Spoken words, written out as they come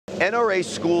NRA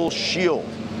School Shield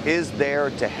is there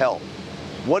to help.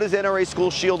 What is NRA School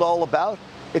Shield all about?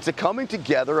 It's a coming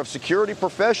together of security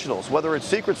professionals, whether it's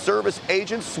Secret Service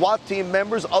agents, SWAT team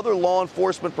members, other law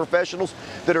enforcement professionals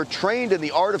that are trained in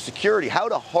the art of security, how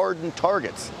to harden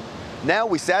targets. Now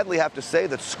we sadly have to say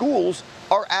that schools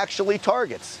are actually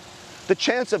targets. The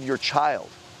chance of your child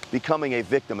becoming a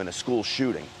victim in a school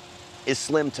shooting is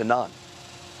slim to none.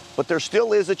 But there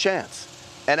still is a chance.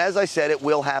 And as I said, it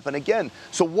will happen again.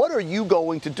 So what are you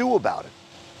going to do about it?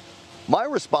 My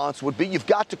response would be you've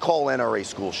got to call NRA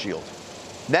School Shield.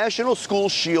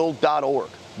 NationalSchoolShield.org.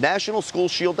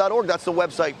 NationalSchoolShield.org, that's the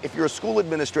website. If you're a school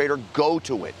administrator, go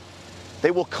to it. They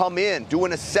will come in, do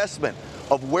an assessment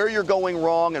of where you're going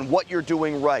wrong and what you're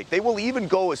doing right. They will even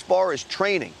go as far as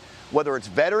training, whether it's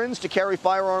veterans to carry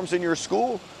firearms in your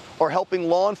school or helping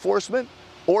law enforcement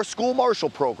or school marshal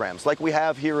programs like we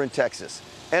have here in Texas.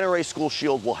 NRA School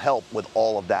Shield will help with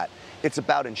all of that. It's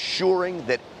about ensuring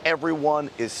that everyone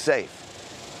is safe.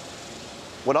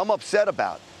 What I'm upset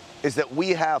about is that we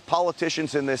have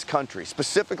politicians in this country,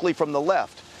 specifically from the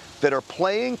left, that are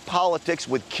playing politics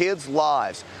with kids'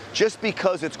 lives just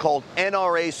because it's called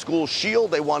NRA School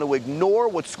Shield. They want to ignore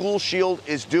what School Shield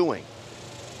is doing.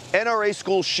 NRA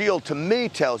School Shield, to me,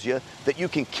 tells you that you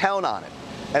can count on it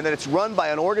and that it's run by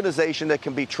an organization that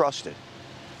can be trusted.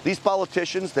 These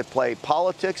politicians that play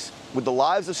politics with the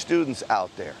lives of students out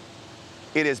there,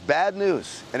 it is bad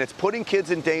news, and it's putting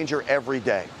kids in danger every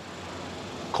day.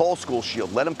 Call School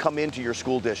Shield. Let them come into your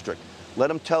school district. Let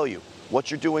them tell you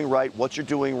what you're doing right, what you're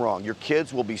doing wrong. Your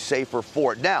kids will be safer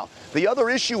for it. Now, the other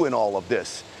issue in all of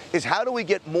this is how do we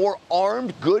get more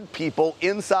armed, good people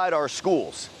inside our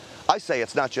schools? I say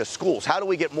it's not just schools. How do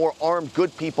we get more armed,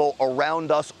 good people around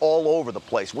us all over the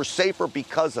place? We're safer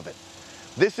because of it.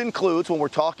 This includes, when we're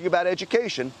talking about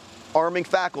education, arming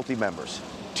faculty members,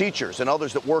 teachers, and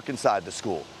others that work inside the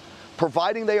school,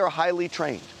 providing they are highly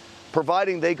trained,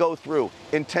 providing they go through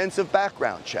intensive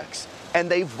background checks,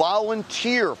 and they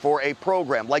volunteer for a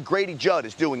program like Grady Judd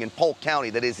is doing in Polk County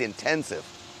that is intensive.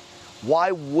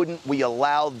 Why wouldn't we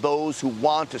allow those who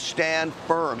want to stand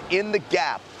firm in the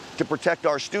gap to protect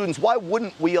our students? Why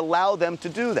wouldn't we allow them to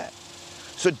do that?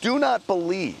 So do not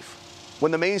believe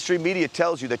when the mainstream media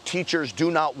tells you that teachers do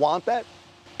not want that.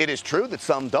 It is true that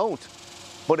some don't,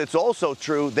 but it's also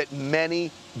true that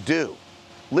many do.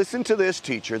 Listen to this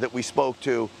teacher that we spoke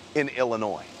to in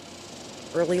Illinois.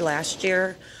 Early last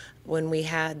year, when we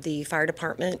had the fire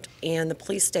department and the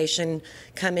police station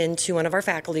come into one of our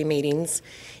faculty meetings,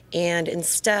 and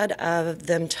instead of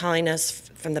them telling us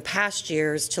from the past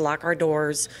years to lock our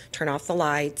doors, turn off the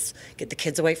lights, get the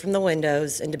kids away from the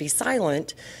windows, and to be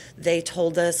silent, they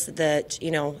told us that, you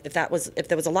know, if there was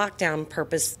a lockdown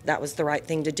purpose, that was the right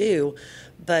thing to do.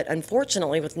 But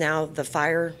unfortunately, with now the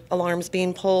fire alarms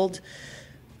being pulled,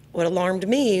 what alarmed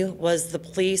me was the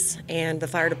police and the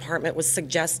fire department was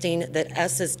suggesting that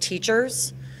us as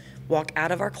teachers walk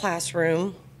out of our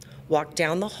classroom, walk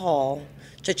down the hall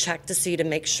to check to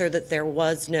make sure that there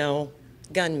was no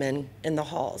gunman in the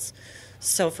halls.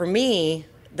 So for me,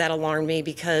 that alarmed me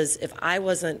because if I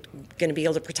wasn't going to be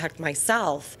able to protect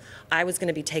myself, I was going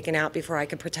to be taken out before I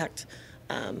could protect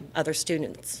other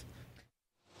students.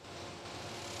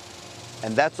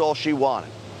 And that's all she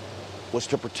wanted, was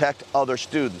to protect other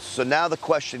students. So now the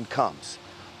question comes,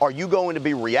 are you going to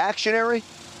be reactionary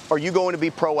or are you going to be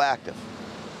proactive?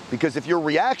 Because if you're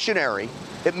reactionary,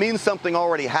 it means something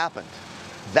already happened.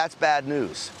 That's bad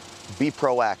news. Be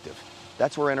proactive.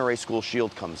 That's where NRA School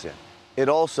Shield comes in. It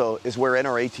also is where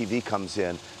NRA TV comes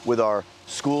in with our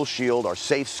School Shield, our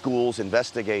Safe Schools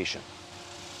investigation.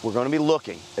 We're going to be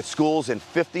looking at schools in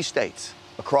 50 states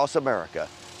across America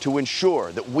to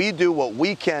ensure that we do what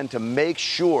we can to make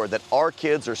sure that our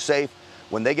kids are safe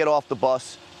when they get off the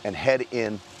bus and head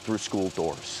in through school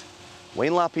doors.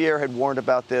 Wayne LaPierre had warned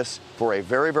about this for a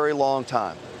very, very long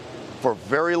time. For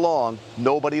very long,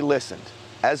 nobody listened.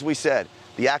 As we said,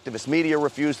 the activist media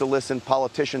refused to listen,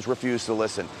 politicians refused to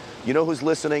listen. You know who's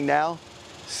listening now?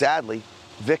 Sadly,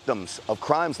 victims of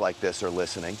crimes like this are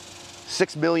listening.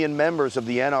 6 million members of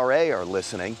the NRA are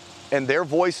listening, and their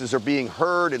voices are being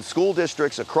heard in school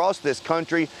districts across this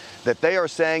country that they are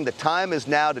saying the time is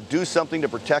now to do something to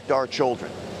protect our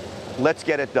children. Let's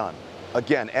get it done.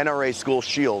 Again,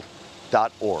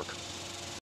 NRASchoolShield.org.